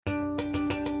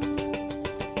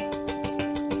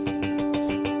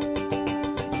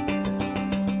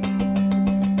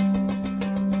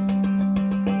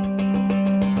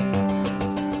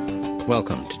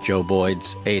Welcome to Joe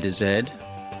Boyd's A to Z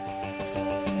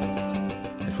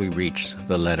as we reach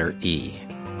the letter E.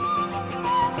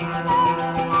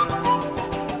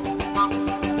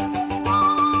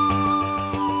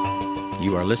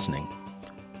 You are listening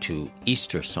to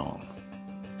Easter Song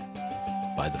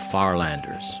by the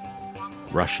Farlanders,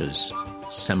 Russia's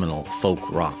seminal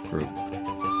folk rock group.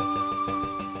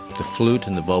 The flute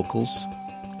and the vocals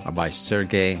are by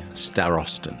Sergei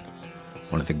Starostin,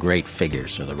 one of the great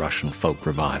figures of the Russian folk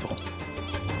revival.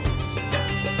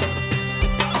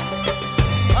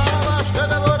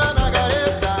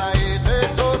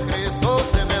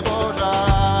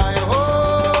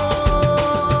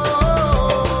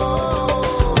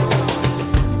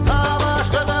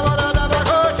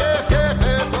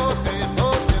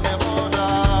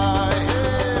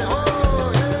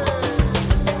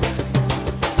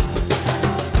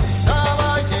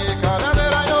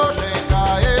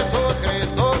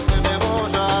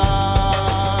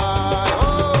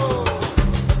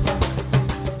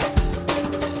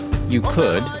 You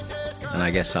could, and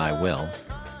I guess I will,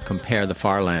 compare the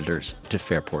Farlanders to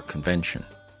Fairport Convention.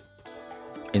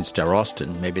 In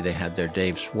Starostin, maybe they had their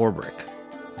Dave Swarbrick,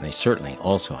 and they certainly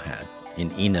also had, in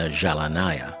Inna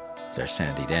Zhelenaya, their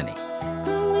Sandy Denny.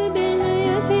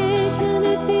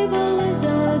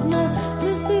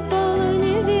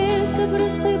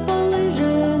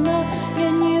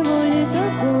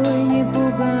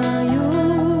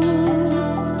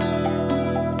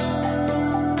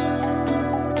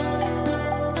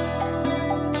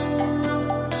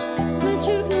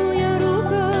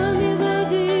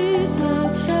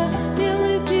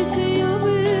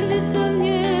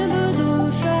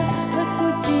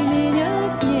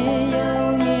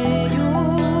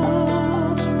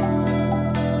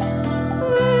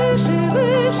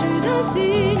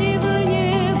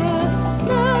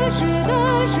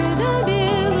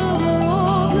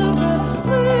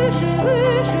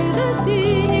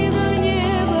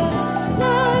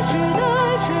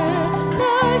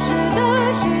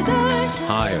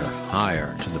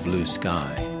 Higher to the blue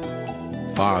sky,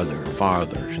 farther,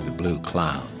 farther to the blue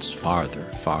clouds, farther,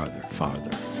 farther,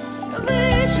 farther.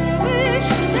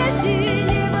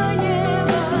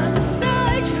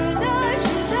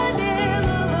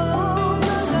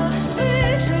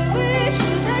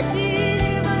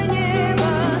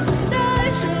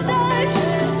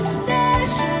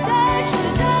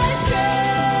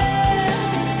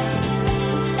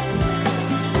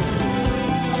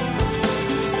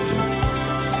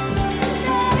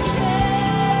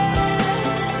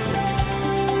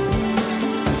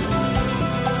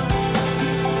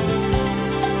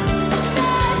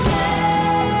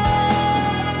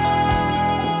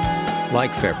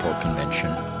 Like Fairport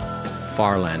Convention,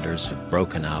 Farlanders have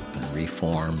broken up and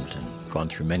reformed and gone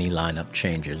through many lineup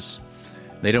changes.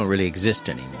 They don't really exist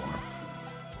anymore.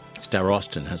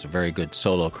 Starostin has a very good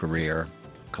solo career,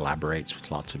 collaborates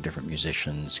with lots of different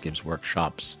musicians, gives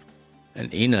workshops.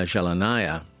 And Inna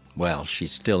Zhelenaya, well,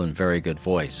 she's still in very good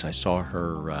voice. I saw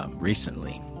her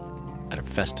recently at a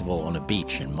festival on a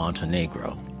beach in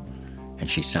Montenegro, and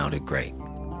she sounded great.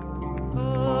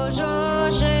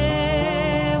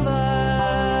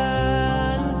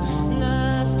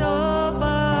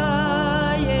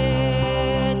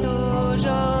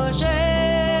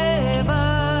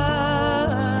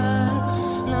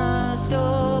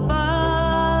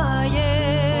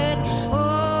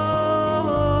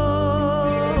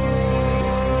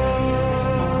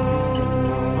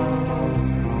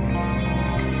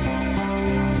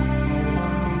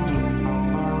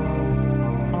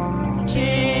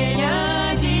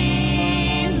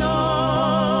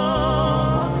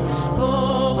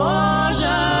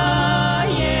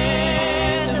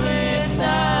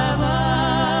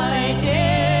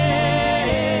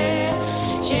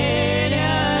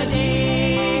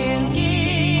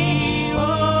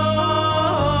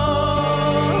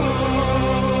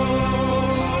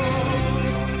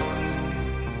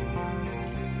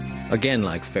 Again,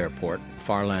 like Fairport,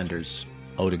 Farlanders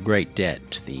owed a great debt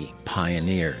to the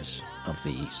pioneers of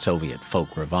the Soviet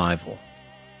folk revival.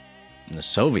 And the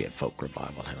Soviet folk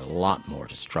revival had a lot more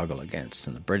to struggle against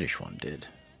than the British one did.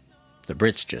 The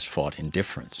Brits just fought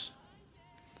indifference.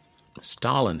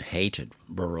 Stalin hated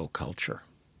rural culture.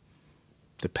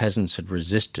 The peasants had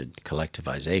resisted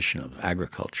collectivization of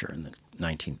agriculture in the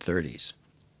 1930s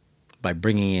by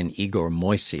bringing in Igor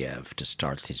Moiseev to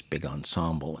start his big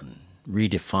ensemble and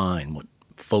redefine what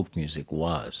folk music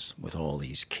was with all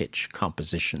these kitsch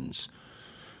compositions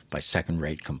by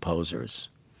second-rate composers.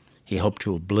 He hoped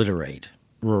to obliterate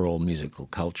rural musical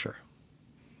culture.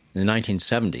 In the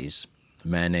 1970s, a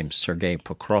man named Sergei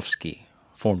Pokrovsky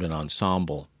formed an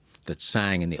ensemble that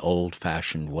sang in the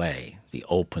old-fashioned way, the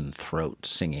open throat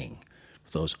singing,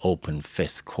 those open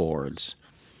fifth chords.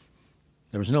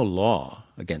 There was no law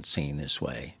against singing this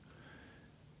way,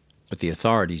 but the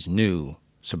authorities knew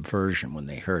subversion when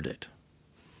they heard it.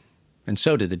 And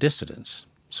so did the dissidents.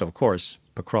 So, of course,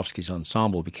 Pokrovsky's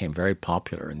ensemble became very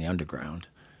popular in the underground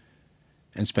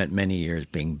and spent many years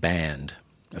being banned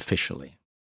officially.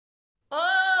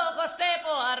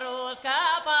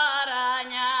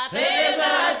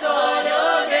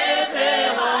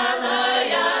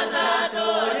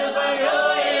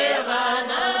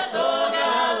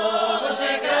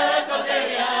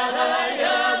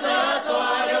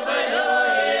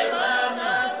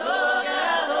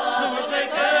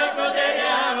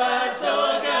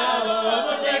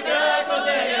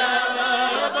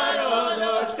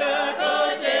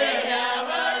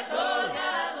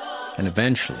 And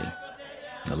eventually,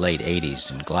 in the late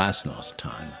 80s in Glasnost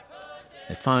time,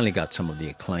 they finally got some of the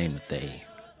acclaim that they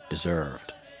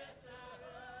deserved.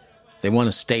 They won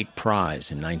a state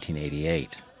prize in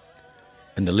 1988,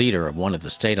 and the leader of one of the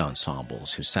state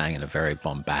ensembles, who sang in a very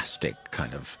bombastic,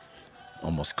 kind of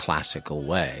almost classical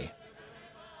way,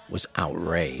 was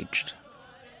outraged.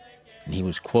 And he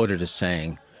was quoted as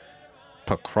saying,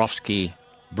 "Pokrovsky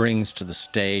brings to the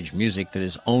stage music that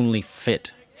is only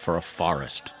fit for a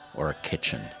forest or a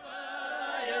kitchen."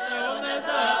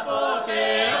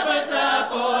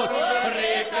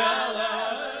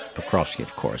 Pokrovsky,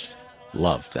 of course,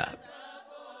 loved that.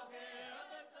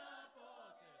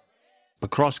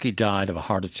 Pokrovsky died of a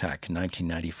heart attack in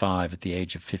 1995 at the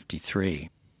age of 53.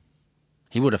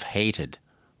 He would have hated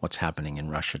what's happening in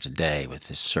Russia today with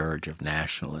this surge of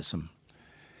nationalism.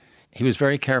 He was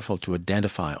very careful to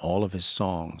identify all of his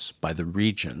songs by the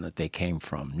region that they came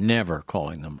from, never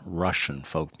calling them Russian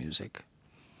folk music.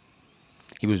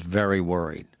 He was very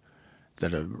worried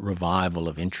that a revival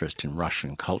of interest in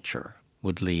Russian culture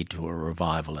would lead to a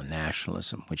revival in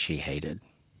nationalism, which he hated.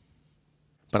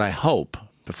 But I hope,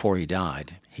 before he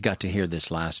died, he got to hear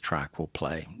this last track we'll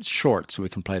play. It's short, so we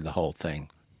can play the whole thing.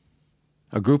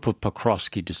 A group of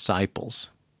Pokrovsky disciples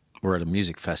were at a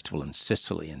music festival in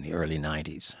Sicily in the early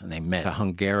 90s, and they met a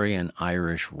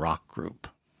Hungarian-Irish rock group.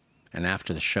 And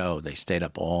after the show, they stayed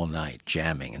up all night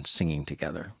jamming and singing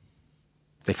together.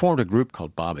 They formed a group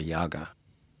called Baba Yaga.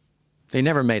 They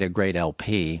never made a great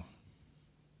LP,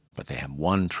 but they have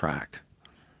one track,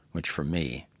 which for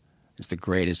me is the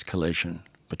greatest collision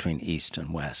between East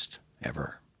and West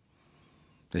ever.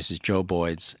 This is Joe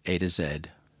Boyd's A to Z,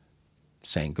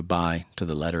 saying goodbye to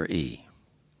the letter E.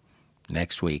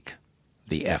 Next week,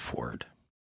 the F word.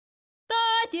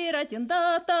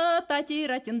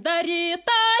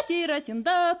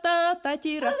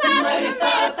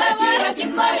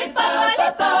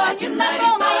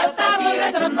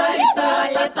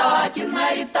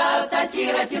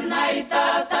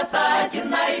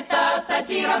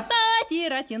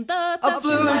 I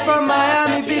flew in from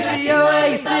Miami Beach,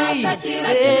 BOAC.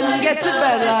 Didn't get to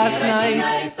bed last night.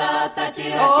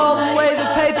 All the way the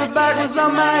paper bag was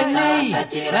on my knee,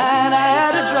 and I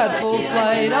had a dreadful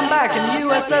flight. I'm back in the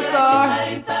USSR.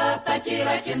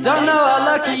 Don't know how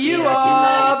lucky you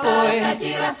are, boy.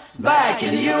 Back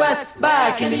in the US,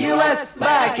 back in the US,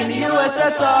 back in the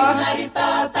USSR.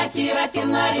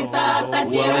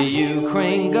 Well, the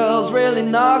Ukraine girls really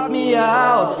knock me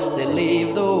out. They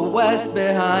leave the West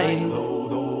behind.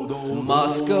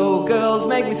 Moscow girls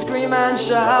make me scream and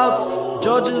shout.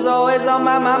 Georgia's always on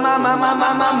my mind.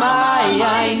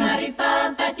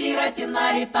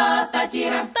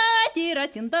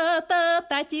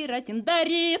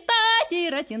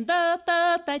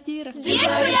 Здесь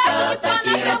пляшете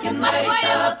по-нашему, Москвой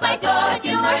вы пойдете.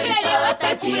 Неужели вы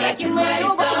татирате, мы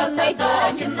любовь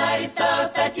найдете.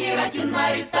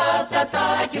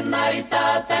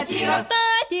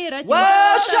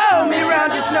 Well, show me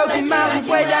round your Snowy Mountains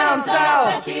way down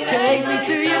south. Take me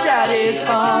to your daddy's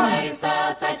farm.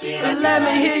 Let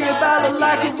me hear your ballad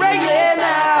like a reggae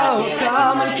now.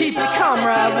 Come and keep your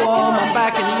comrade warm. I'm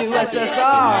back in the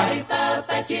USSR.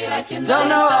 Don't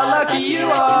know how lucky you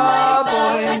are,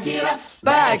 boy.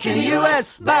 Back in the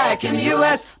US, back in the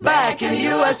US, back in the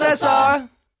USSR.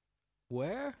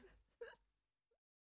 Where?